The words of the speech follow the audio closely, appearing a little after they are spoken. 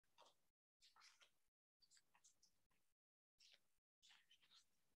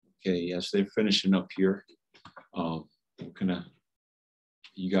Okay, as they're finishing up here,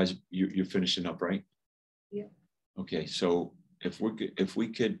 you guys, you're finishing up, right? Yeah. Okay, so if we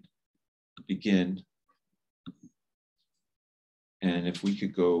could begin, and if we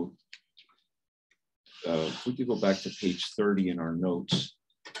could go back to page 30 in our notes,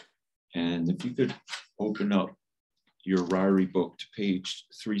 and if you could open up your Ryrie book to page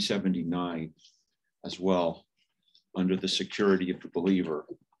 379 as well, under the security of the believer.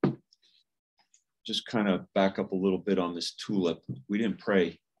 Just kind of back up a little bit on this tulip. We didn't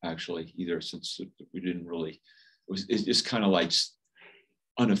pray actually either, since we didn't really, it's just kind of like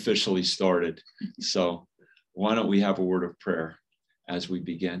unofficially started. So why don't we have a word of prayer as we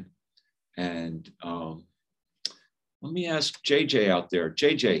begin? And let me ask JJ out there.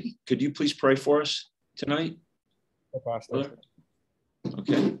 JJ, could you please pray for us tonight?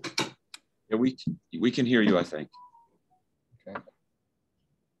 Okay. Yeah, we can hear you, I think. Okay.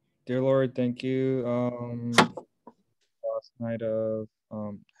 Dear Lord, thank you. Last night of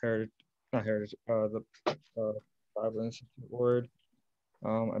the Bible Institute, Lord.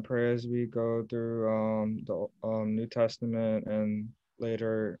 I pray as we go through the New Testament and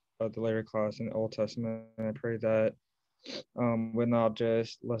later the later class in the Old Testament, I pray that we'll not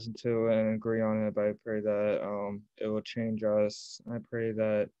just listen to it and agree on it, but I pray that it will change us. I pray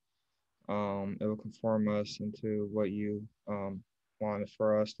that it will conform us into what you want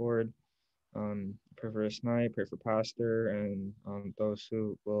for us, Lord. Pray for this night, pray for Pastor and those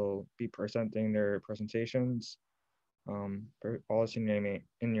who will be presenting their presentations. All is in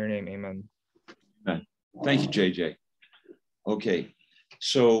your name, amen. Amen. Thank you, JJ. Okay,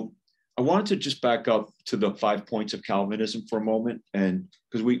 so I wanted to just back up to the 5 points of Calvinism for a moment, and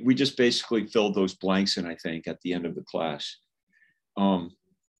because we just basically filled those blanks in, I think, at the end of the class.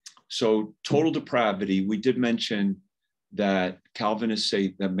 So total depravity, we did mention that Calvinists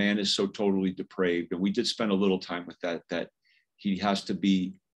say that man is so totally depraved, and we did spend a little time with that he has to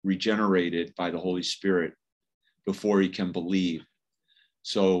be regenerated by the Holy Spirit before he can believe.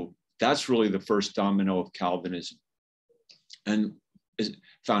 So that's really the first domino of Calvinism. And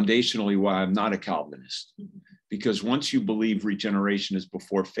foundationally why I'm not a Calvinist, because once you believe regeneration is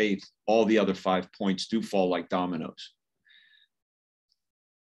before faith, all the other 5 points do fall like dominoes.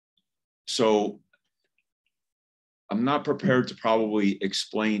 So I'm not prepared to probably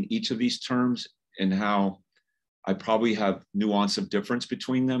explain each of these terms and how I probably have nuance of difference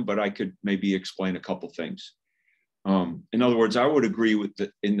between them, but I could maybe explain a couple things. In other words, I would agree with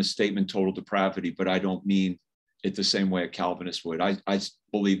in the statement total depravity, but I don't mean it the same way a Calvinist would. I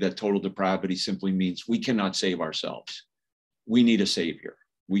believe that total depravity simply means we cannot save ourselves. We need a savior.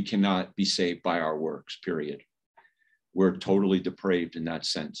 We cannot be saved by our works, period. We're totally depraved in that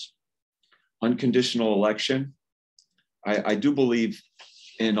sense. Unconditional election. I do believe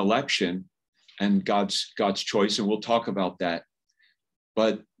in election and God's choice, and we'll talk about that,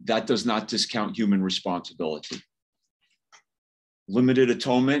 but that does not discount human responsibility. Limited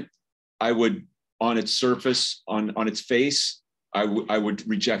atonement, I would, on its surface, on its face, I would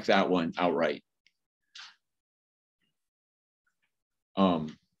reject that one outright.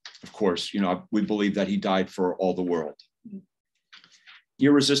 Of course, we believe that he died for all the world.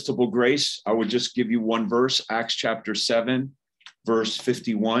 Irresistible grace, I would just give you one verse, Acts chapter 7, verse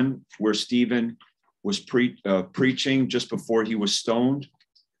 51, where Stephen was preaching just before he was stoned.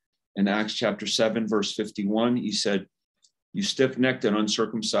 In Acts chapter 7, verse 51, he said, "You stiff-necked and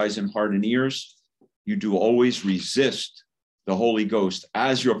uncircumcised in heart and ears, you do always resist the Holy Ghost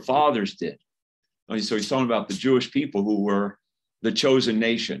as your fathers did." So he's talking about the Jewish people who were the chosen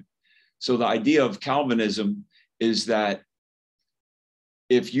nation. So the idea of Calvinism is that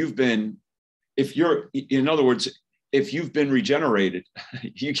if you've been regenerated,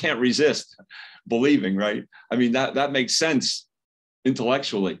 you can't resist believing, right? I mean, that makes sense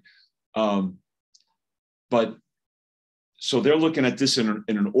intellectually. But so they're looking at this in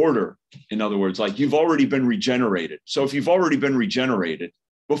an order. In other words, like you've already been regenerated. So if you've already been regenerated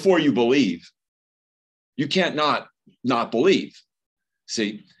before you believe, you can't not believe.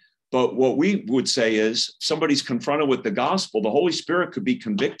 See? But what we would say is somebody's confronted with the gospel, the Holy Spirit could be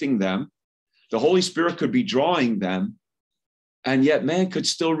convicting them. The Holy Spirit could be drawing them, and yet man could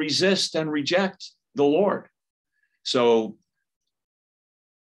still resist and reject the Lord. So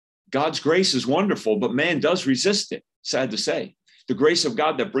God's grace is wonderful, but man does resist it, sad to say. The grace of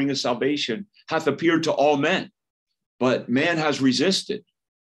God that bringeth salvation hath appeared to all men, but man has resisted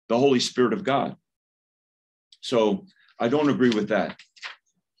the Holy Spirit of God. So I don't agree with that.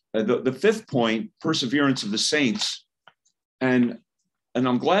 The fifth point, perseverance of the saints. And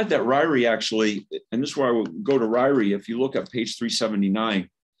I'm glad that Ryrie actually, and this is where I will go to Ryrie, if you look at page 379,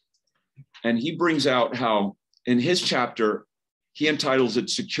 And he brings out how in his chapter, he entitles it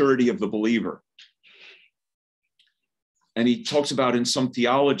Security of the Believer. And he talks about in some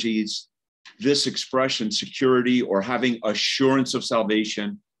theologies, this expression, security or having assurance of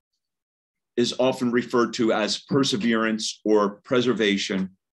salvation, is often referred to as perseverance or preservation,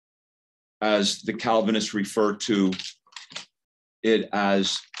 as the Calvinists refer to it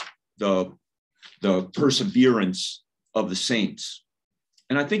as the perseverance of the saints.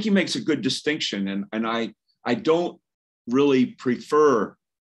 And I think he makes a good distinction. And I don't really prefer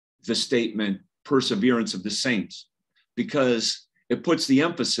the statement perseverance of the saints, because it puts the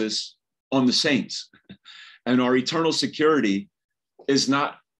emphasis on the saints. And our eternal security is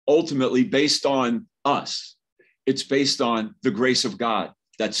not ultimately based on us. It's based on the grace of God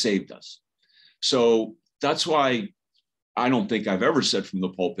that saved us. So that's why I don't think I've ever said from the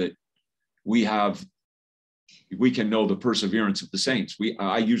pulpit, we can know the perseverance of the saints.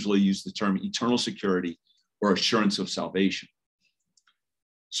 I usually use the term eternal security or assurance of salvation.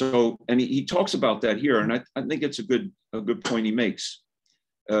 So, and he talks about that here, and I think it's a good point he makes.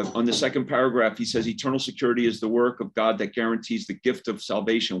 On the second paragraph, he says, eternal security is the work of God that guarantees the gift of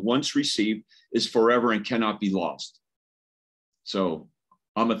salvation once received is forever and cannot be lost. So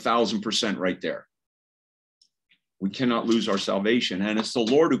I'm 1,000% right there. We cannot lose our salvation, and it's the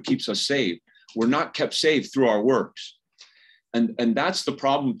Lord who keeps us saved. We're not kept saved through our works. And that's the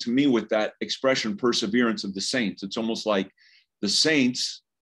problem to me with that expression, perseverance of the saints. It's almost like the saints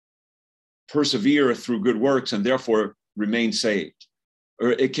persevere through good works and therefore remain saved.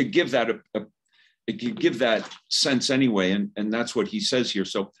 Or it could give that it could give that sense anyway, and that's what he says here.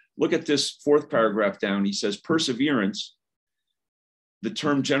 So look at this fourth paragraph down. He says perseverance, the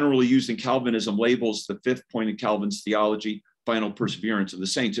term generally used in Calvinism, labels the fifth point in Calvin's theology, final perseverance of the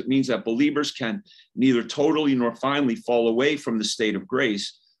saints. It means that believers can neither totally nor finally fall away from the state of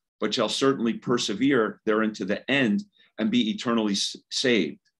grace, but shall certainly persevere therein to the end and be eternally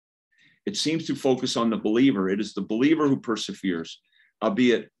saved. It seems to focus on the believer. It is the believer who perseveres,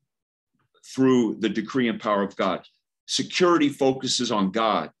 albeit through the decree and power of God. Security focuses on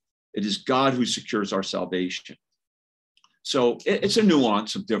God. It is God who secures our salvation. So it's a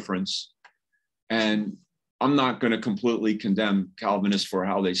nuance of difference. And I'm not going to completely condemn Calvinists for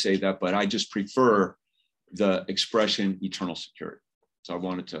how they say that, but I just prefer the expression eternal security. So I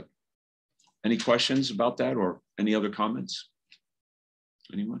wanted to, any questions about that or any other comments?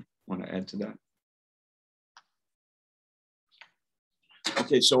 Anyone want to add to that?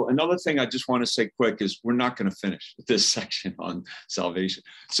 Okay, so another thing I just want to say quick is we're not going to finish this section on salvation.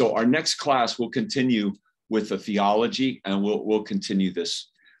 So our next class will continue with the theology, and we'll continue this.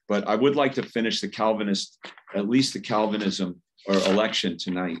 But I would like to finish the Calvinist, at least the Calvinism or election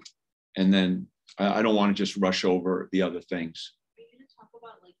tonight. And then I don't want to just rush over the other things. Are you going to talk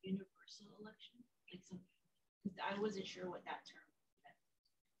about like universal election? Like some, I wasn't sure what that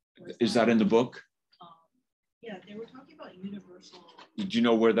term was. Is that in the book? Yeah, they were talking about universal. Did you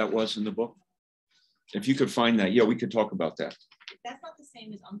know where that was in the book? If you could find that, yeah, we could talk about that. That's not the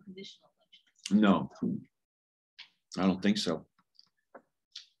same as unconditional election. No, I don't think so.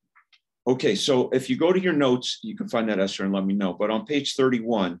 Okay, so if you go to your notes, you can find that, Esther, and let me know. But on page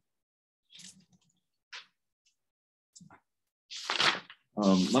 31,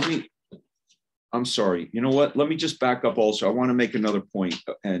 I'm sorry, you know what? Let me just back up also. I want to make another point,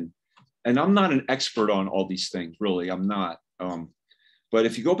 and I'm not an expert on all these things, really, I'm not. But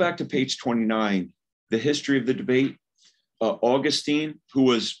if you go back to page 29, the history of the debate, Augustine, who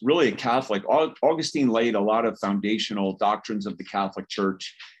was really a Catholic, Augustine laid a lot of foundational doctrines of the Catholic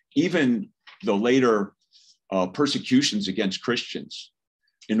Church, even the later persecutions against Christians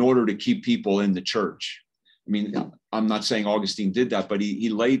in order to keep people in the church. I mean, I'm not saying Augustine did that, but he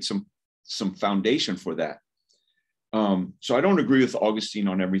laid some foundation for that. So I don't agree with Augustine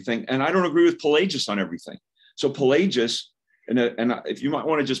on everything, and I don't agree with Pelagius on everything. So Pelagius, and if you might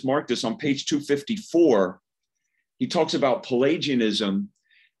want to just mark this on page 254, he talks about Pelagianism.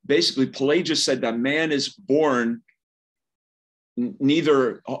 Basically, Pelagius said that man is born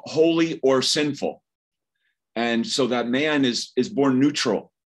neither holy or sinful. And so that man is born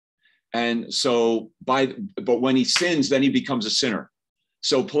neutral. And so but when he sins, then he becomes a sinner.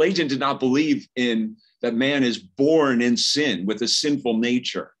 So Pelagian did not believe in that man is born in sin with a sinful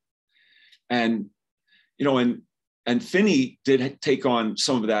nature. And, you know, and Finney did take on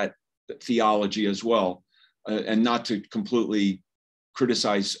some of that theology as well, and not to completely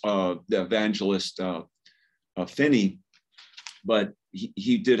criticize the evangelist Finney, but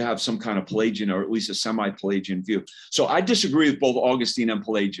he did have some kind of Pelagian, or at least a semi-Pelagian view. So I disagree with both Augustine and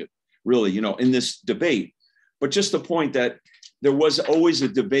Pelagian, really, you know, in this debate. But just the point that there was always a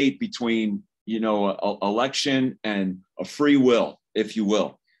debate between, election and a free will, if you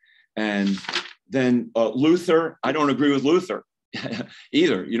will. And then Luther, I don't agree with Luther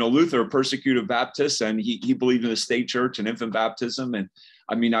either. Luther, a persecuted Baptist, and he believed in the state church and infant baptism. And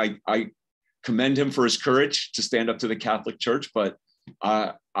I mean, I commend him for his courage to stand up to the Catholic Church, but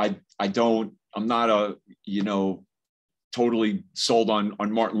I'm not totally sold on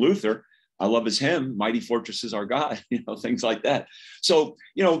Martin Luther. I love his hymn, Mighty Fortress is Our God, things like that. So,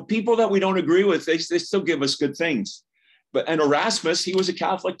 people that we don't agree with, they still give us good things. And Erasmus, he was a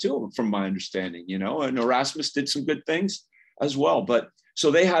Catholic too, from my understanding, and Erasmus did some good things as well. But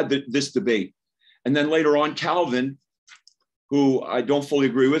so they had this debate. And then later on, Calvin, who I don't fully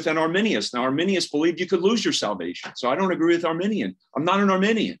agree with, and Arminius. Now, Arminius believed you could lose your salvation. So I don't agree with Arminian. I'm not an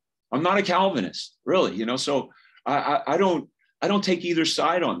Arminian. I'm not a Calvinist, really, so I don't take either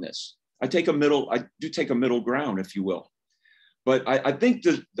side on this. I do take a middle ground, if you will. But I think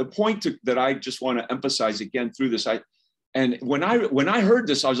the point that I just want to emphasize again through this, and when I heard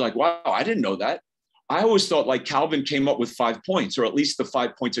this, I was like, wow, I didn't know that. I always thought like Calvin came up with 5 points, or at least the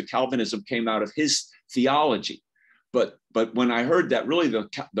 5 points of Calvinism came out of his theology. But when I heard that, really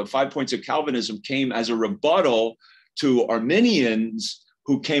the 5 points of Calvinism came as a rebuttal to Arminians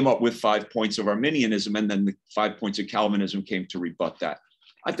who came up with 5 points of Arminianism, and then the 5 points of Calvinism came to rebut that.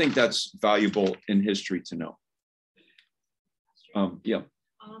 I think that's valuable in history to know. Yeah.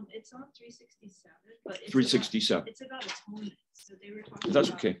 It's on 367, but it's 367. It's about atonement. So they were talking That's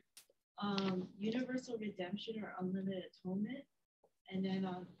about okay. Universal redemption or unlimited atonement. And then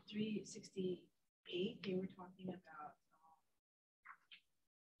on 368, they were talking about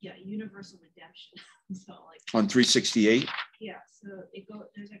universal redemption. So like on 368. Yeah, so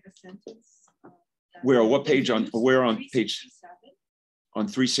there's like a sentence. Where? What page on? Where on page? 367. On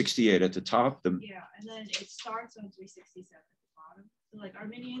 368 at the top. Yeah, and then it starts on 367 at the bottom. So like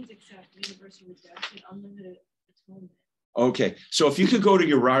Arminians accept universal redemption, unlimited atonement. Okay, so if you could go to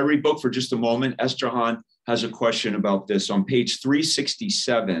your Ryrie book for just a moment, Esther Hahn has a question about this. On page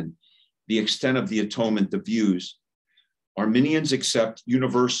 367, the extent of the atonement, the views. Arminians accept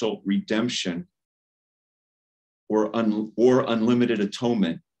universal redemption or unlimited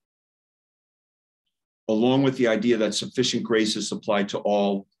atonement, along with the idea that sufficient grace is supplied to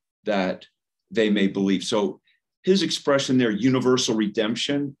all that they may believe. So his expression there, universal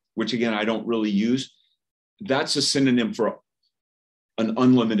redemption, which again, I don't really use, that's a synonym for an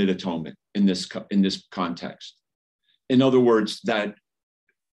unlimited atonement in this context. In other words, that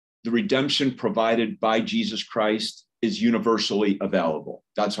the redemption provided by Jesus Christ is universally available.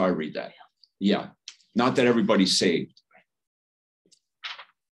 That's how I read that. Yeah, not that everybody's saved.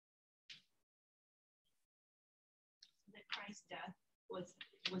 That Christ's death was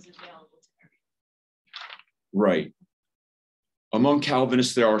available to everyone. Right. Among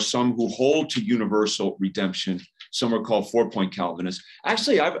Calvinists, there are some who hold to universal redemption. Some are called 4-point Calvinists.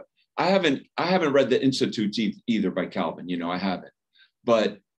 Actually, I haven't read the Institutes either by Calvin. I haven't,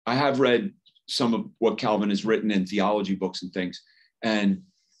 but I have read some of what Calvin has written in theology books and things. And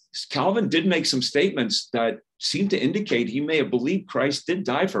Calvin did make some statements that seem to indicate he may have believed Christ did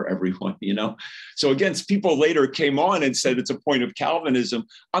die for everyone. So again, people later came on and said it's a point of Calvinism.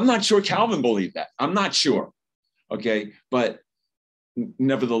 I'm not sure Calvin believed that. I'm not sure. Okay, but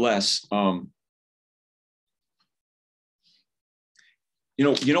nevertheless, what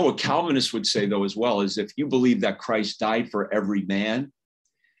Calvinists would say though as well is if you believe that Christ died for every man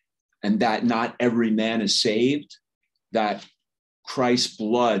and that not every man is saved, that Christ's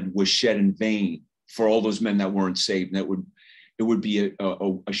blood was shed in vain for all those men that weren't saved, and it would be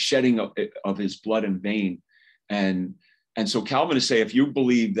a shedding of his blood in vain. And so Calvinists say if you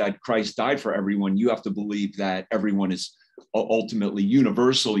believe that Christ died for everyone, you have to believe that everyone is ultimately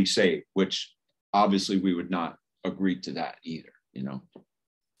universally saved, which obviously we would not agree to that either,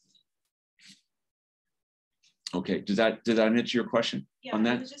 Okay, did that answer your question on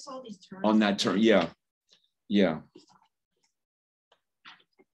that? It was just all these terms. On that term, yeah.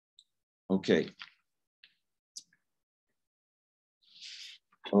 Okay.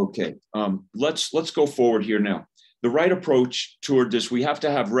 Let's go forward here now. The right approach toward this, we have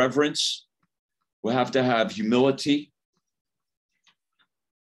to have reverence. We have to have humility.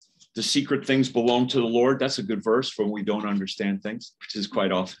 The secret things belong to the Lord. That's a good verse for when we don't understand things, which is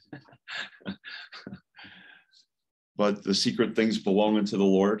quite often. But the secret things belong unto the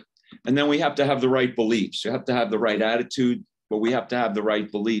Lord. And then we have to have the right beliefs. You have to have the right attitude, but we have to have the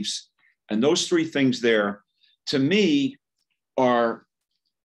right beliefs. And those three things there, to me, are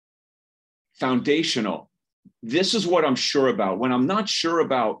foundational. This is what I'm sure about. When I'm not sure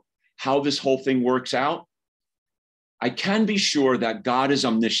about how this whole thing works out, I can be sure that God is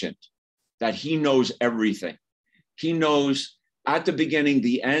omniscient, that he knows everything. He knows at the beginning,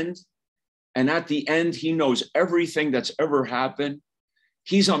 the end, and at the end, he knows everything that's ever happened.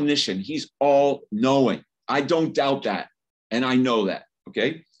 He's omniscient. He's all knowing. I don't doubt that. And I know that,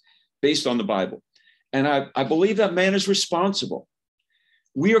 okay, based on the Bible. And I believe that man is responsible.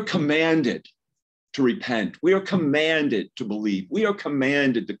 We are commanded to repent. We are commanded to believe. We are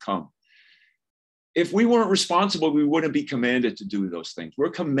commanded to come. If we weren't responsible, we wouldn't be commanded to do those things. We're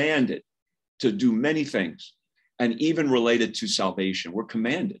commanded to do many things, and even related to salvation. We're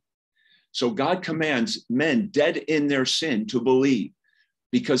commanded. So God commands men dead in their sin to believe,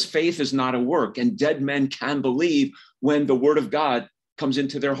 because faith is not a work, and dead men can believe when the word of God comes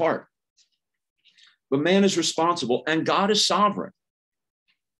into their heart. But man is responsible, and God is sovereign.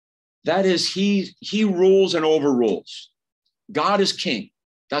 That is, he rules and overrules. God is king.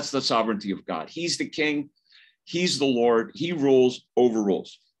 That's the sovereignty of God. He's the king. He's the Lord. He rules,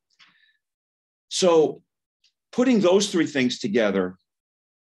 overrules. So putting those three things together,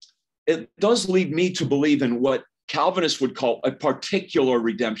 it does lead me to believe in what Calvinists would call a particular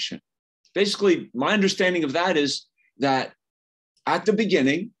redemption. Basically, my understanding of that is that at the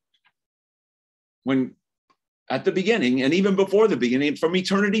beginning, and even before the beginning, from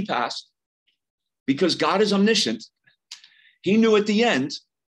eternity past, because God is omniscient, he knew at the end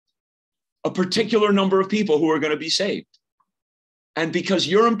a particular number of people who are going to be saved. And because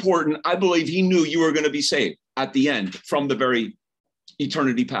you're important, I believe he knew you were going to be saved at the end from the very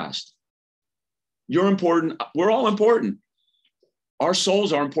eternity past. You're important. We're all important. Our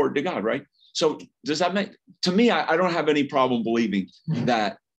souls are important to God, right? So does that make, to me, I don't have any problem believing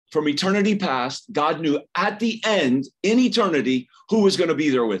that from eternity past, God knew at the end, in eternity, who was going to be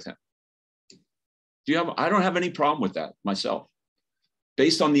there with him. I don't have any problem with that myself,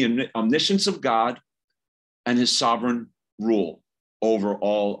 based on the omniscience of God and his sovereign rule over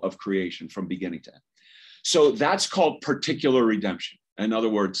all of creation from beginning to end. So that's called particular redemption. In other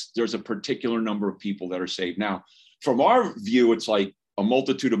words, there's a particular number of people that are saved. Now, from our view, it's like a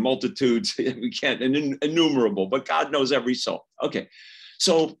multitude of multitudes. We can't, innumerable, but God knows every soul. Okay,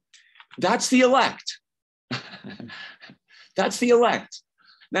 so that's the elect. That's the elect.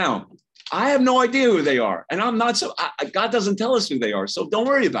 Now, I have no idea who they are, and I'm not so, God doesn't tell us who they are, so don't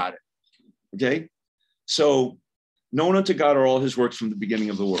worry about it, okay? So, known unto God are all his works from the beginning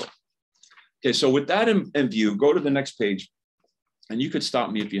of the world. Okay, so with that in view, go to the next page, and you could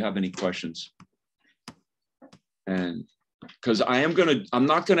stop me if you have any questions. And because I'm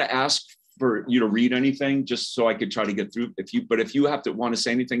not gonna ask for you to read anything, just so I could try to get through. But if you want to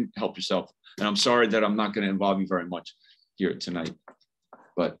say anything, help yourself. And I'm sorry that I'm not going to involve you very much here tonight.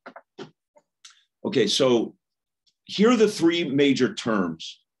 But okay, so here are the three major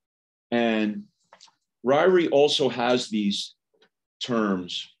terms, and Ryrie also has these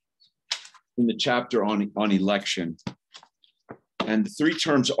terms in the chapter on election. And the three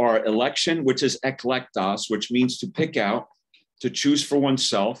terms are election, which is eklektos, which means to pick out, to choose for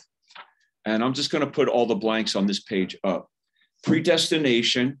oneself. And I'm just going to put all the blanks on this page up.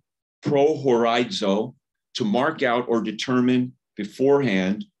 Predestination, prohorizo, to mark out or determine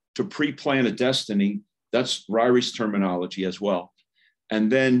beforehand, to pre-plan a destiny. That's Ryrie's terminology as well.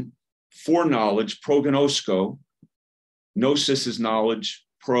 And then foreknowledge, prognosko. Gnosis is knowledge,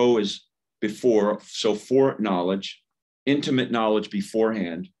 pro is before, so foreknowledge, intimate knowledge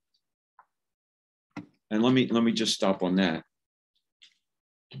beforehand. And let me just stop on that.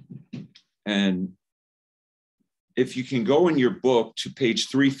 And if you can go in your book to page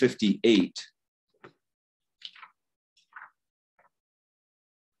 358,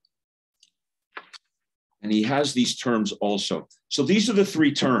 and he has these terms also. So these are the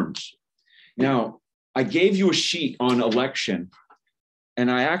three terms. Now, I gave you a sheet on election, and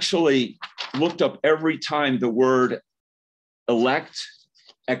I actually looked up every time the word elect,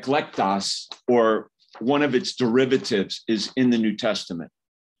 eklektos, or one of its derivatives is in the New Testament.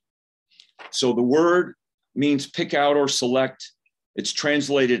 So the word means pick out or select. It's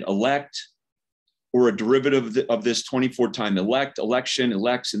translated elect, or a derivative of this 24 time elect, election,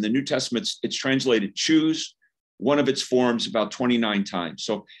 elects. In the New Testament, it's translated choose, one of its forms about 29 times.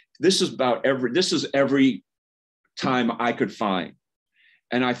 So this is every time I could find.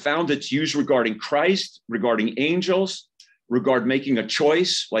 And I found it's used regarding Christ, regarding angels, regarding making a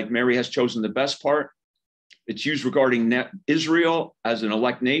choice, like Mary has chosen the best part. It's used regarding Israel as an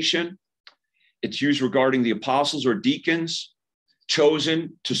elect nation. It's used regarding the apostles or deacons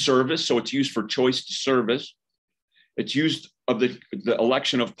chosen to service. So it's used for choice to service. It's used of the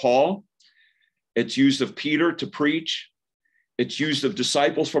election of Paul. It's used of Peter to preach. It's used of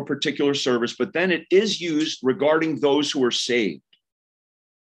disciples for particular service, but then it is used regarding those who are saved.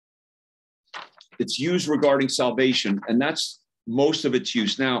 It's used regarding salvation, and that's most of its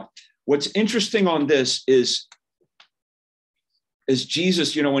use. Now, what's interesting on this is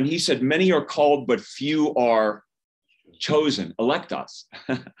Jesus, when he said, many are called, but few are chosen, electos.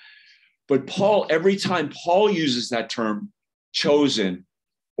 But Paul, every time Paul uses that term, chosen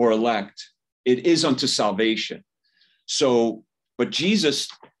or elect, it is unto salvation. So, but Jesus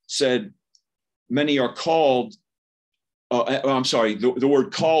said, many are called, I'm sorry, the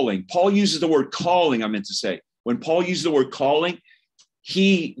word calling. Paul uses the word calling, I meant to say. When Paul uses the word calling,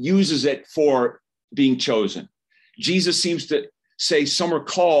 he uses it for being chosen. Jesus seems to say some are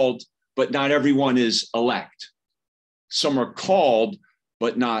called, but not everyone is elect. Some are called,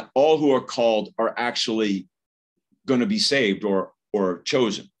 but not all who are called are actually going to be saved or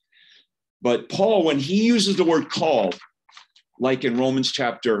chosen. But Paul, when he uses the word called, like in Romans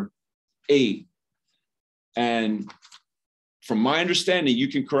chapter 8, and from my understanding, you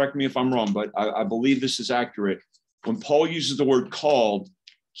can correct me if I'm wrong, but I believe this is accurate. When Paul uses the word called,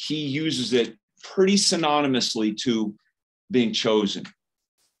 he uses it pretty synonymously to being chosen,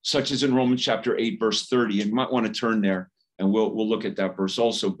 such as in Romans chapter 8, verse 30. And you might want to turn there, and we'll look at that verse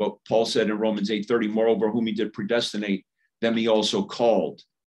also. But Paul said in Romans 8:30, moreover, whom he did predestinate, them he also called.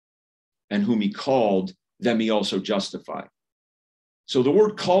 And whom he called, them he also justified. So the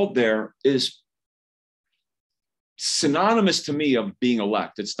word called there is synonymous to me of being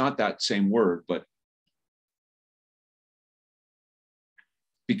elect. It's not that same word, but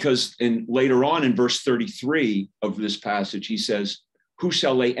because later on in verse 33 of this passage, he says, who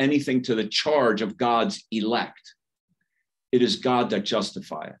shall lay anything to the charge of God's elect? It is God that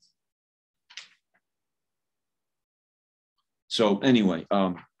justifieth. So anyway,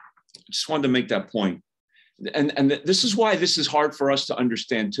 just wanted to make that point. And this is why this is hard for us to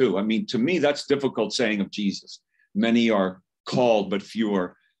understand too. I mean, to me, that's difficult saying of Jesus. Many are called, but few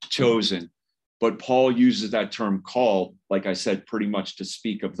are chosen. But Paul uses that term called, like I said, pretty much to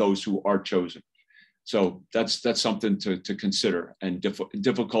speak of those who are chosen. So that's something to consider and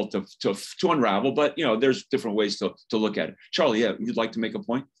difficult to unravel. But there's different ways to look at it. Charlie, yeah, you'd like to make a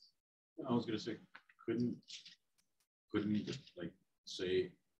point? I was going to say, couldn't like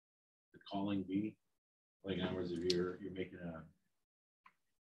say the calling be like, in other words, if you're making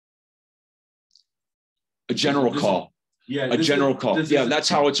a general call. Yeah, a general call. Yeah, that's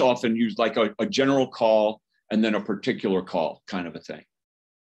how it's often used, like a general call and then a particular call kind of a thing.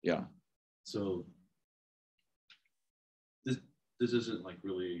 Yeah. So this isn't like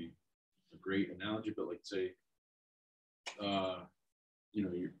really a great analogy, but like say, you're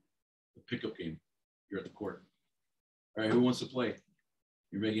the pickup game. You're at the court. All right, who wants to play?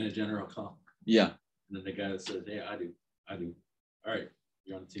 You're making a general call. Yeah. And then the guy that says, hey, I do. All right,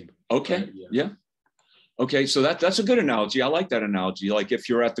 you're on the team. Okay. Right? Yeah. Okay, so that's a good analogy. I like that analogy. Like if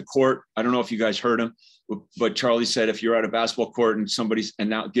you're at the court, I don't know if you guys heard him, but Charlie said if you're at a basketball court and somebody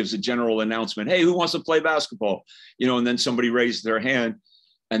gives a general announcement, hey, who wants to play basketball? And then somebody raises their hand,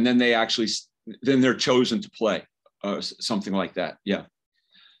 and then then they're chosen to play, something like that. Yeah.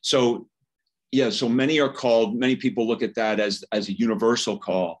 So many are called. Many people look at that as a universal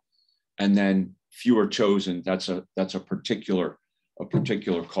call, and then few are chosen. That's a particular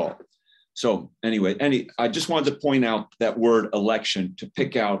call. So anyway, I just wanted to point out that word election to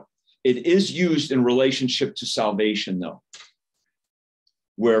pick out. It is used in relationship to salvation, though,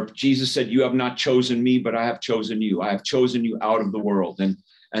 where Jesus said, you have not chosen me, but I have chosen you. I have chosen you out of the world,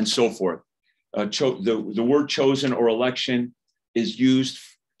 and so forth. The word chosen or election is used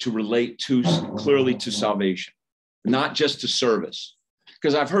to relate clearly to salvation, not just to service.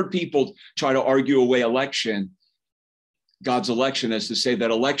 Because I've heard people try to argue away God's election, as to say that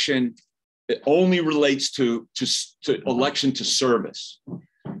election, it only relates to election to service.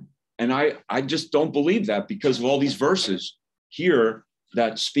 And I just don't believe that, because of all these verses here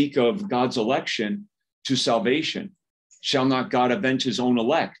that speak of God's election to salvation. Shall not God avenge his own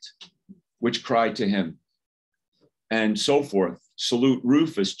elect, which cry to him? And so forth. Salute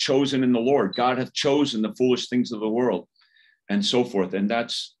Rufus, chosen in the Lord. God hath chosen the foolish things of the world, and so forth. And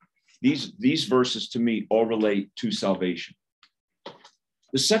that's these verses to me all relate to salvation.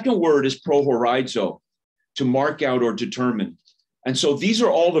 The second word is prohorizo, to mark out or determine. And so these are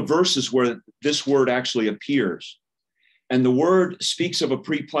all the verses where this word actually appears. And the word speaks of a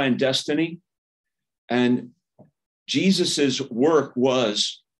pre-planned destiny. And Jesus's work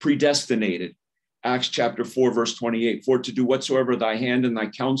was predestinated. Acts chapter 4, verse 28, for to do whatsoever thy hand and thy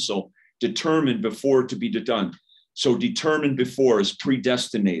counsel determined before to be done. So determined before is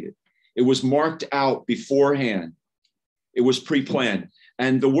predestinated. It was marked out beforehand It was pre-planned.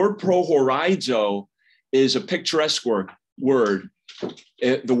 And the word prohorizo is a picturesque word.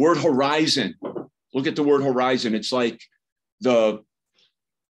 The word horizon, look at the word horizon. It's like the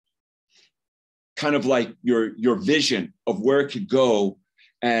kind of like your vision of where it could go,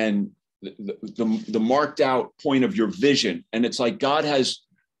 and the marked out point of your vision. And it's like God has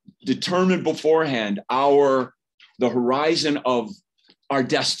determined beforehand the horizon of our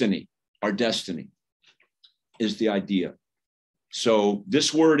destiny. Our destiny is the idea. So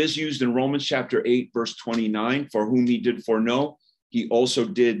this word is used in Romans chapter 8, verse 29, for whom he did foreknow, he also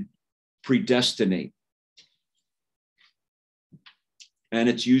did predestinate. And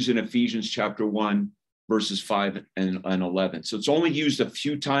it's used in Ephesians chapter 1, verses 5 and 11. So it's only used a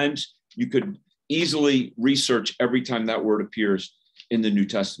few times. You could easily research every time that word appears in the New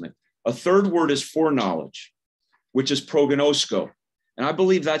Testament. A third word is foreknowledge, which is prognosko. And I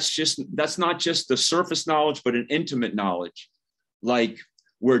believe that's not just the surface knowledge, but an intimate knowledge. Like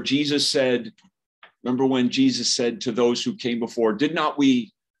where Jesus said, remember when Jesus said to those who came before, did not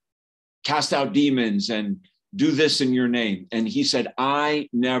we cast out demons and do this in your name? And he said, I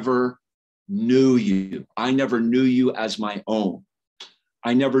never knew you. I never knew you as my own.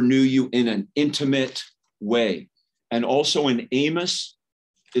 I never knew you in an intimate way. And also in Amos,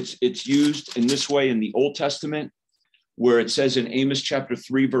 it's used in this way in the Old Testament, where it says in Amos chapter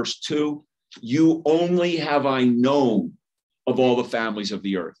 3, verse 2, you only have I known of all the families of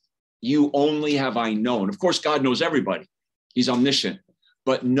the earth. You only have I known. Of course, God knows everybody. He's omniscient,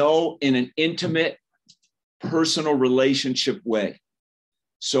 but know in an intimate, personal relationship way.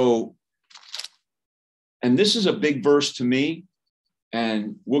 So, and this is a big verse to me,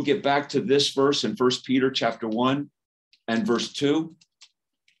 and we'll get back to this verse in 1 Peter chapter 1 and verse 2,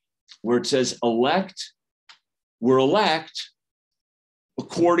 where it says, elect, we're elect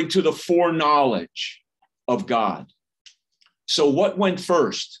according to the foreknowledge of God. So what went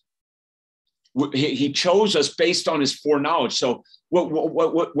first? He chose us based on his foreknowledge. So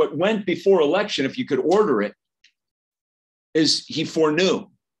what went before election, if you could order it, is he foreknew.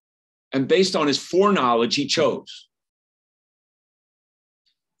 And based on his foreknowledge, he chose.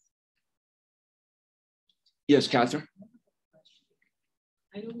 Yes, Catherine?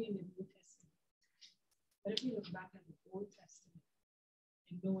 I know we're in the New Testament, but if you look back at the Old Testament,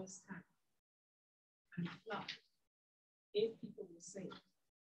 in Noah's time, and the flood, 8 people were saved.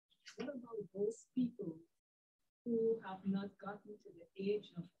 What about those people who have not gotten to the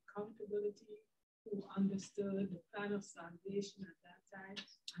age of accountability, who understood the plan of salvation at that time,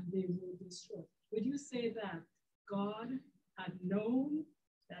 and they were destroyed? Would you say that God had known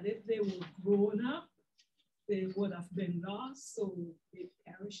that if they were grown up, they would have been lost, so they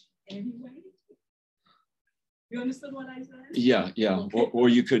perished anyway? You understand what I said? Yeah. Okay. Or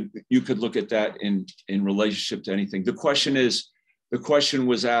you could look at that in relationship to anything. The question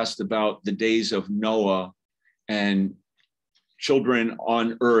was asked about the days of Noah and children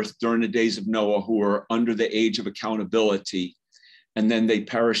on earth during the days of Noah who were under the age of accountability, and then they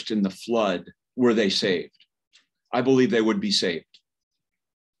perished in the flood. Were they saved? I believe they would be saved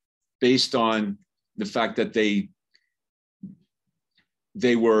based on the fact that they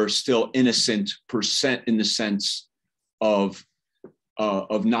were still innocent percent in the sense of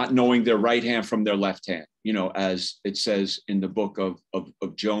not knowing their right hand from their left hand, as it says in the book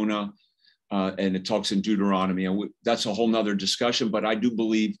of Jonah, and it talks in Deuteronomy. And that's a whole nother discussion, but I do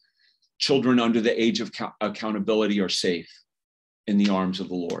believe children under the age of accountability are safe in the arms of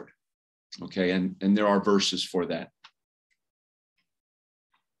the Lord. Okay, and there are verses for that.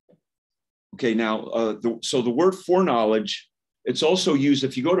 Okay, now, so the word foreknowledge, it's also used,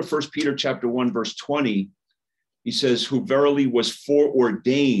 if you go to 1 Peter chapter 1, verse 20, he says, who verily was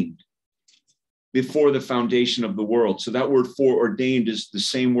foreordained before the foundation of the world. So that word foreordained is the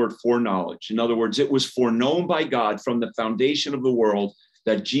same word foreknowledge. In other words, it was foreknown by God from the foundation of the world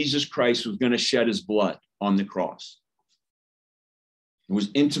that Jesus Christ was going to shed his blood on the cross. It was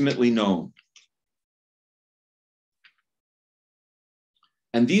intimately known.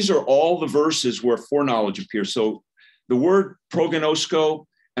 And these are all the verses where foreknowledge appears. So the word prognosko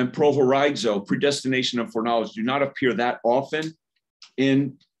and prohorizo, predestination and foreknowledge, do not appear that often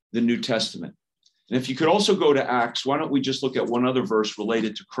in the New Testament. And if you could also go to Acts, why don't we just look at one other verse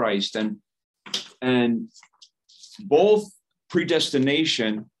related to Christ? And both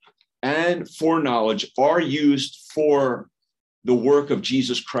predestination and foreknowledge are used for the work of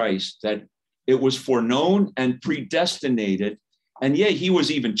Jesus Christ, that it was foreknown and predestinated. And yet he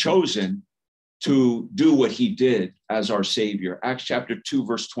was even chosen to do what he did as our Savior. Acts chapter 2,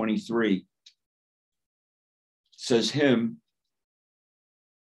 verse 23 says him,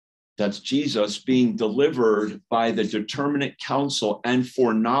 that's Jesus, being delivered by the determinate counsel and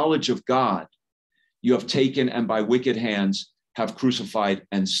foreknowledge of God, you have taken and by wicked hands have crucified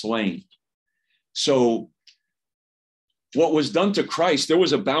and slain. So what was done to Christ, there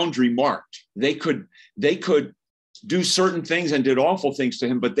was a boundary marked. They could do certain things and did awful things to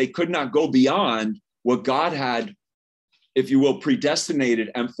him, but they could not go beyond what God had, if you will,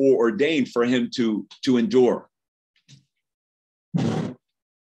 predestinated and foreordained for him to endure.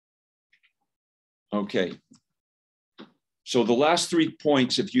 Okay. So the last 3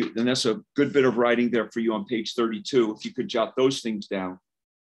 points, and that's a good bit of writing there for you on page 32, if you could jot those things down.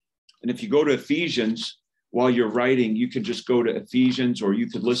 And if you go to Ephesians, while you're writing, you can just go to Ephesians, or you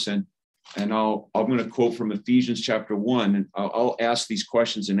could listen, and I'm going to quote from Ephesians chapter 1, and I'll ask these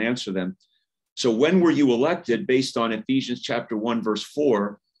questions and answer them. So when were you elected? Based on Ephesians chapter 1, verse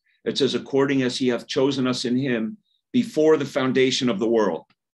 4, it says, according as he hath chosen us in him before the foundation of the world.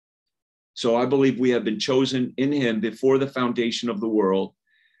 So I believe we have been chosen in him before the foundation of the world.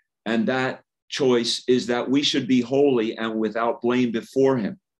 And that choice is that we should be holy and without blame before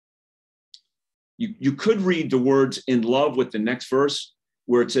him. You could read the words in love with the next verse,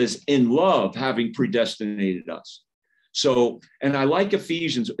 where it says, in love, having predestinated us. So, and I like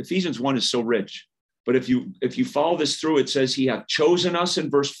Ephesians 1 is so rich, but if you follow this through, it says he hath chosen us in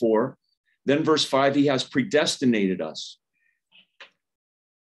verse 4, then verse 5, he has predestinated us.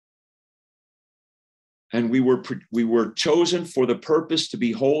 And we were chosen for the purpose to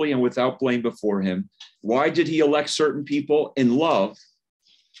be holy and without blame before him. Why did he elect certain people? In love,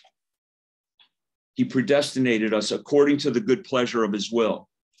 he predestinated us according to the good pleasure of his will.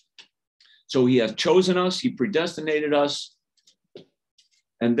 So he hath chosen us, he predestinated us.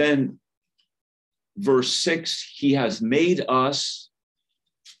 And then verse 6, he has made us.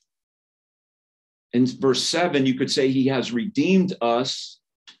 In verse 7, you could say he has redeemed us.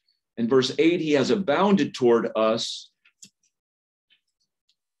 In verse 8, he has abounded toward us,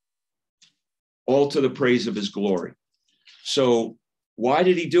 all to the praise of his glory. So why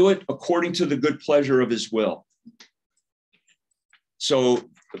did he do it? According to the good pleasure of his will. So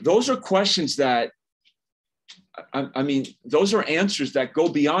those are questions that, I mean, those are answers that go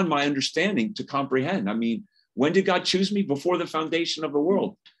beyond my understanding to comprehend. I mean, when did God choose me? Before the foundation of the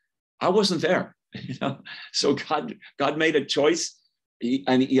world. I wasn't there, you know. So God made a choice.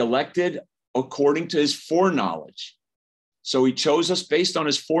 And he elected according to his foreknowledge. So he chose us based on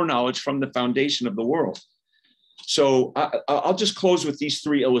his foreknowledge from the foundation of the world. So I'll just close with these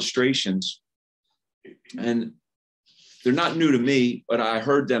 3 illustrations. And they're not new to me, but I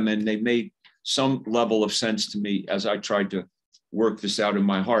heard them and they made some level of sense to me as I tried to work this out in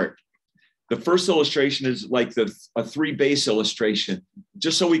my heart. The first illustration is like a 3 base illustration,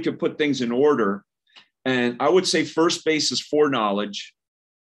 just so we could put things in order. And I would say first base is foreknowledge.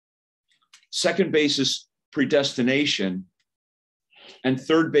 Second base is predestination. And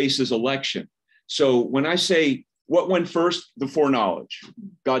third base is election. So when I say what went first, the foreknowledge,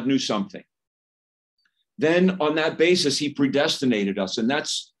 God knew something. Then on that basis, he predestinated us. And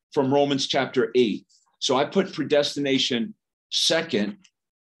that's from Romans chapter 8. So I put predestination second,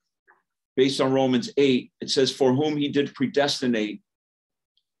 based on Romans 8. It says, for whom he did predestinate.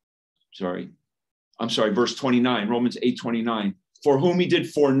 Verse 29, Romans 8:29. For whom he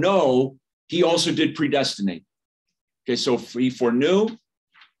did foreknow, he also did predestinate. Okay, so he foreknew,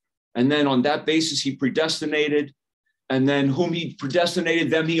 and then on that basis, he predestinated, and then whom he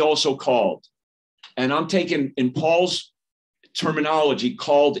predestinated, them he also called. And I'm taking, in Paul's terminology,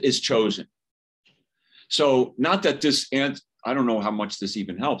 called is chosen. So not that this, and I don't know how much this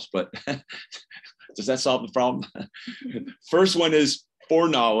even helps, but does that solve the problem? First one is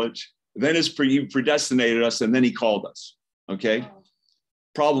foreknowledge. Then he predestinated us, and then he called us. Okay?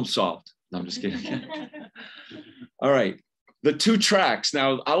 Problem solved. No, I'm just kidding. All right. The 2 tracks.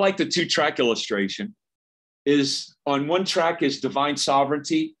 Now, I like the 2-track illustration. Is on one track is divine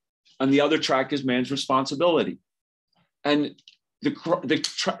sovereignty, and the other track is man's responsibility. And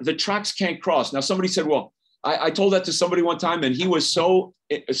the tracks can't cross. Now, somebody said, well, I told that to somebody one time, and he was so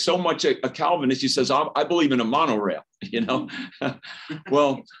much a Calvinist. He says, I believe in a monorail, you know?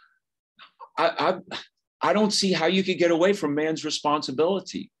 Well, I don't see how you could get away from man's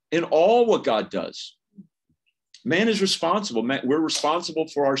responsibility in all what God does. Man is responsible. We're responsible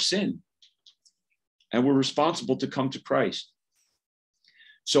for our sin. And we're responsible to come to Christ.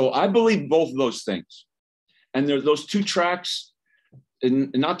 So I believe both of those things. And there are those 2 tracks,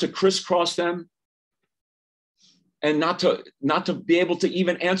 and not to crisscross them, and not to be able to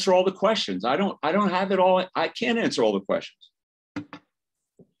even answer all the questions. I don't have it all. I can't answer all the questions.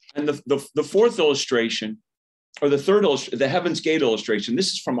 And the 4th illustration or the third, the Heaven's Gate illustration.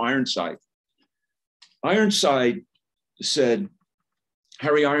 This is from Ironside. Ironside said,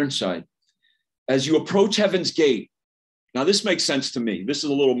 Harry Ironside, as you approach Heaven's Gate, now this makes sense to me. This is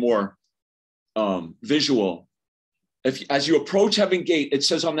a little more visual. As you approach Heaven's Gate, it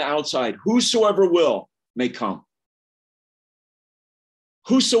says on the outside, whosoever will may come.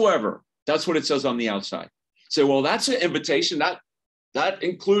 Whosoever, that's what it says on the outside. Say, well, that's an invitation. That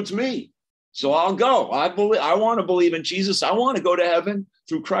includes me. So I'll go. I want to believe in Jesus. I want to go to heaven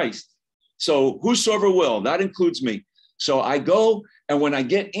through Christ. So whosoever will, that includes me. So I go, and when I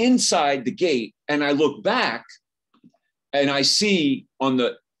get inside the gate and I look back and I see on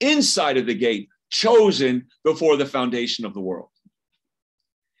the inside of the gate, chosen before the foundation of the world.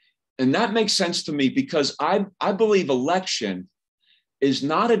 And that makes sense to me because I believe election is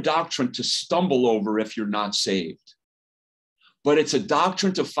not a doctrine to stumble over if you're not saved, but it's a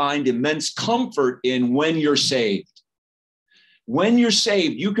doctrine to find immense comfort in when you're saved. When you're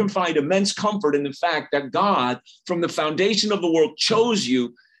saved, you can find immense comfort in the fact that God, from the foundation of the world, chose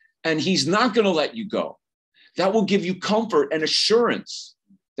you, and he's not going to let you go. That will give you comfort and assurance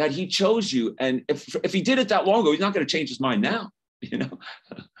that he chose you. And if he did it that long ago, he's not going to change his mind now, you know.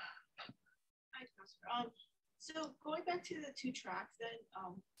 Hi, Pastor. So going back to the two tracks, then,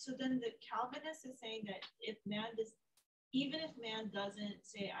 so then the Calvinist is saying that even if man doesn't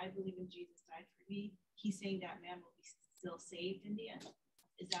say, I believe in Jesus died for me, he's saying that man will be still saved in the end.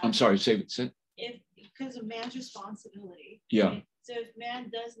 Is that? I'm sorry, say it. Because of man's responsibility. Yeah. Right? So if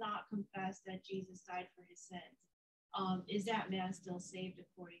man does not confess that Jesus died for his sins, is that man still saved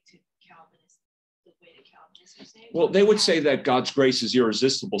according to Calvinists, the way the Calvinists are saying? Well, they would say that God's grace is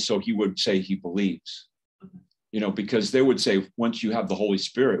irresistible, so he would say he believes. Okay. You know, because they would say once you have the Holy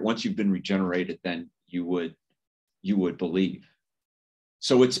Spirit, once you've been regenerated, then you would believe.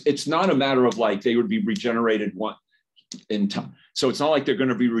 So it's not a matter of like they would be regenerated one in time. So it's not like they're going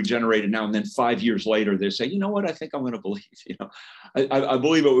to be regenerated now and then 5 years later they say, you know what, I think I'm going to believe. You know, I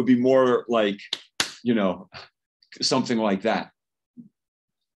believe it would be more like, you know, something like that.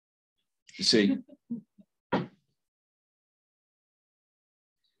 You see?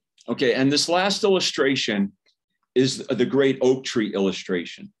 Okay, and this last illustration is the great oak tree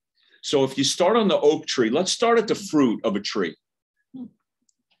illustration. So if you start on the oak tree, let's start at the fruit of a tree.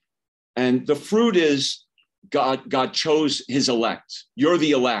 And the fruit is God chose his elect. You're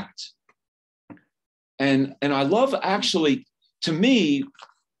the elect. And I love, actually, to me,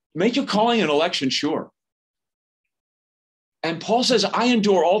 make your calling and election sure. And Paul says, I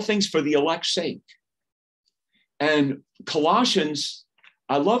endure all things for the elect's sake. And Colossians,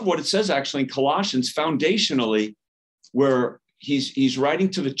 I love what it says actually in Colossians, foundationally, where he's writing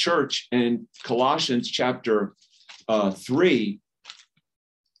to the church in Colossians chapter 3.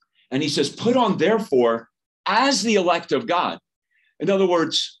 And he says, put on, therefore, as the elect of God. In other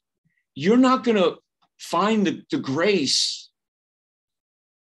words, you're not going to find the grace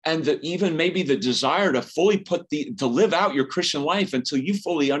and even maybe the desire to fully to live out your Christian life until you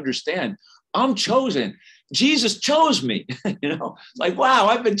fully understand, I'm chosen. Jesus chose me. You know, like, wow,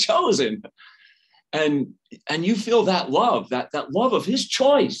 I've been chosen. And you feel that love, that love of his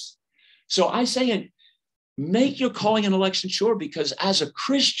choice. So I say, make your calling and election sure, because as a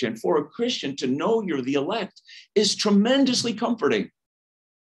Christian, for a Christian to know you're the elect is tremendously comforting.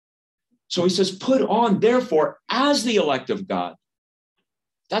 So he says, put on, therefore, as the elect of God.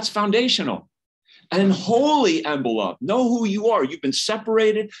 That's foundational. And holy and beloved. Know who you are. You've been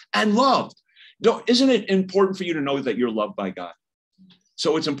separated and loved. Isn't it important for you to know that you're loved by God?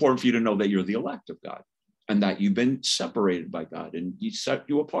 So it's important for you to know that you're the elect of God and that you've been separated by God and he set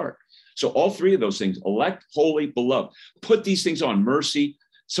you apart. So all three of those things, elect, holy, beloved, put these things on, mercy.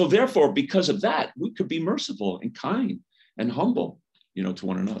 So therefore, because of that, we could be merciful and kind and humble, you know, to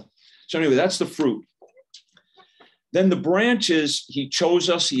one another. So anyway, that's the fruit. Then the branches, he chose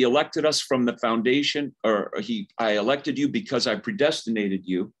us, he elected us from the foundation, or I elected you because I predestinated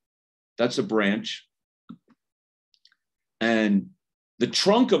you. That's a branch. And the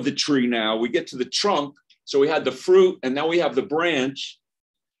trunk of the tree now, we get to the trunk. So we had the fruit and now we have the branch.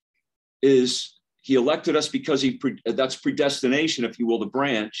 Is he elected us because that's predestination, if you will, the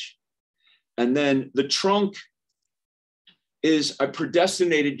branch. And then the trunk is I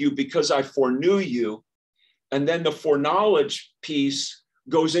predestinated you because I foreknew you. And then the foreknowledge piece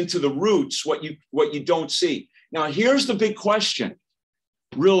goes into the roots, what you don't see. Now, here's the big question,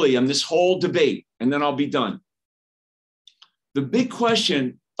 really, in this whole debate, and then I'll be done. The big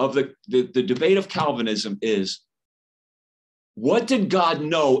question of the debate of Calvinism is, what did God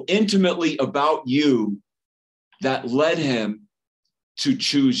know intimately about you that led him to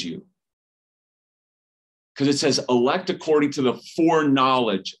choose you? because it says elect according to the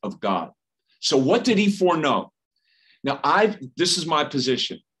foreknowledge of God. So what did he foreknow? Now, this is my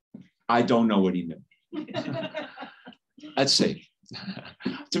position. I don't know what he knew. That's safe.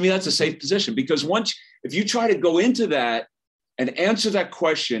 To me, that's a safe position, because if you try to go into that and answer that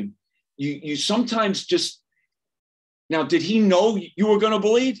question, you sometimes just, now, did he know you were going to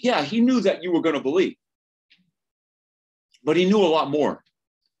believe? Yeah, he knew that you were going to believe. But he knew a lot more.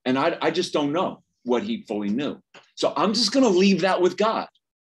 And I just don't know what he fully knew. So I'm just going to leave that with God.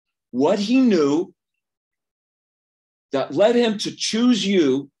 What he knew that led him to choose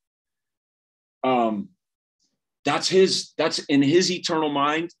you, that's in his eternal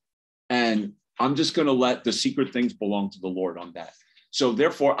mind. And I'm just going to let the secret things belong to the Lord on that. So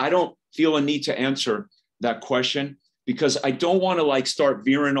therefore, I don't feel a need to answer that question, because I don't want to start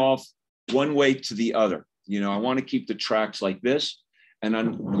veering off one way to the other. I want to keep the tracks like this. And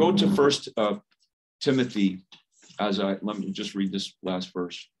I'm go to First Timothy, let me just read this last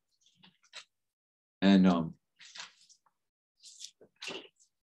verse. And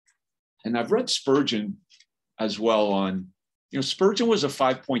I've read Spurgeon as well on, Spurgeon was a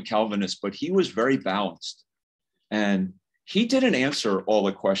 5-point Calvinist, but he was very balanced. And he didn't answer all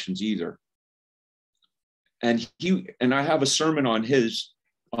the questions either. And I have a sermon on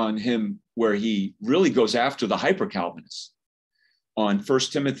him where he really goes after the hyper-Calvinists on 1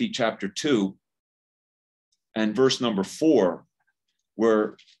 Timothy chapter 2 and verse number 4,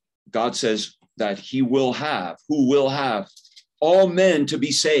 where God says that who will have all men to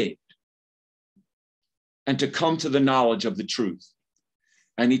be saved and to come to the knowledge of the truth.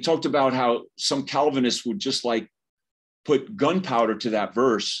 And he talked about how some Calvinists would just put gunpowder to that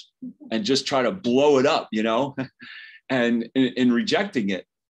verse and just try to blow it up, and in rejecting it.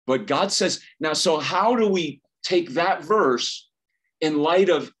 But God says, now, so how do we take that verse in light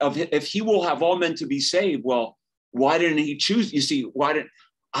of if he will have all men to be saved? Well, why didn't he choose? You see,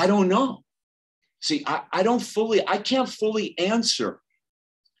 I don't know. See, I can't fully answer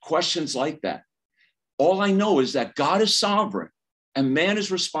questions like that. All I know is that God is sovereign and man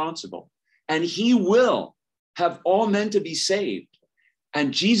is responsible, and he will have all men to be saved.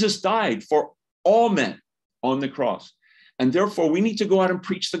 And Jesus died for all men on the cross. And therefore, we need to go out and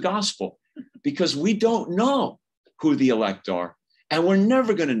preach the gospel, because we don't know who the elect are, and we're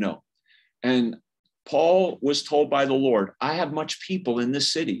never going to know. And Paul was told by the Lord, I have much people in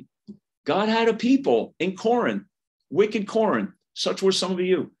this city. God had a people in Corinth, wicked Corinth. Such were some of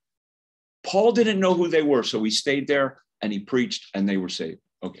you. Paul didn't know who they were, so he stayed there and he preached and they were saved.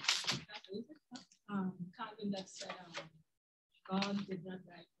 Okay. Calvin that said, God did not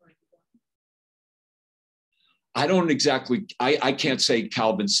die for everyone. I don't exactly, I can't say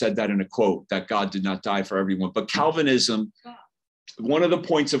Calvin said that in a quote, that God did not die for everyone. But Calvinism, one of the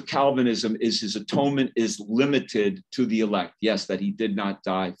points of Calvinism is his atonement is limited to the elect. Yes, that he did not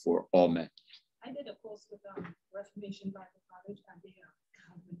die for all men. I did a course with Reformation Bible College, and they are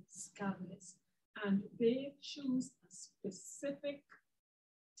Calvinists, and they choose a specific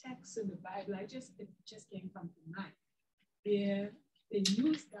text in the Bible. It just came from the mind. They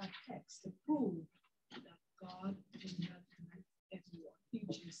use that text to prove that God did not die everyone. He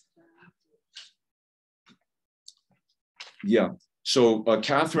just afterwards. Yeah. So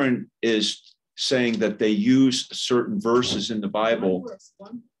Catherine is saying that they use certain verses in the Bible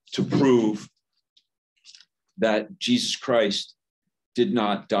to prove that Jesus Christ did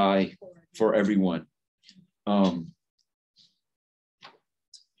not die for everyone. I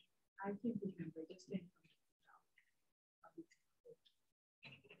think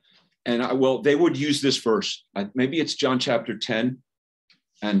and they would use this verse. Maybe it's John chapter 10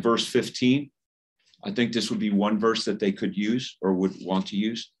 and verse 15. I think this would be one verse that they could use or would want to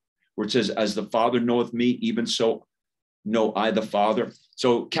use, where it says, as the Father knoweth me, even so know I the Father.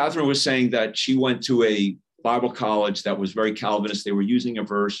 So Catherine was saying that she went to a Bible college that was very Calvinist. They were using a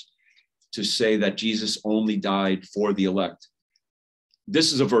verse to say that Jesus only died for the elect.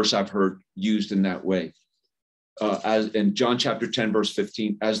 This is a verse I've heard used in that way. As in John chapter 10, verse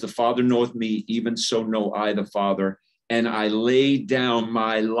 15, as the Father knoweth me, even so know I the Father, and I lay down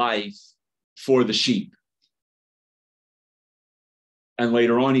my life for the sheep. And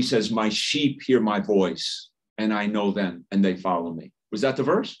later on, he says, my sheep hear my voice, and I know them, and they follow me. Was that the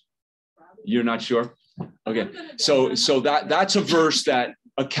verse? You're not sure? Okay. So that's a verse that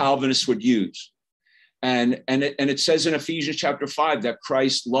a Calvinist would use. And it says in Ephesians chapter 5 that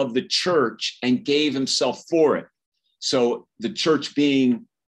Christ loved the church and gave himself for it. So the church being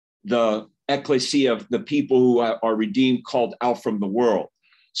the ecclesia of the people who are redeemed, called out from the world.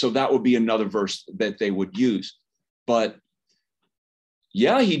 So that would be another verse that they would use. But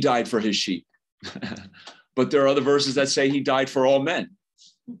yeah, he died for his sheep. But there are other verses that say he died for all men,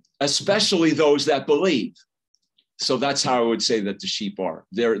 especially those that believe. So that's how I would say that the sheep are.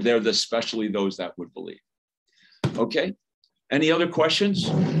 They're the especially those that would believe. Okay. Any other questions?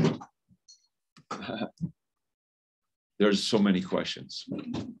 There's so many questions.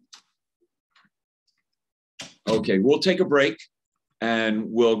 Okay, we'll take a break and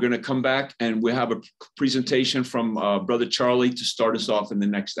we're going to come back and we'll have a presentation from Brother Charlie to start us off in the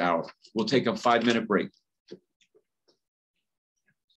next hour. We'll take a 5-minute break.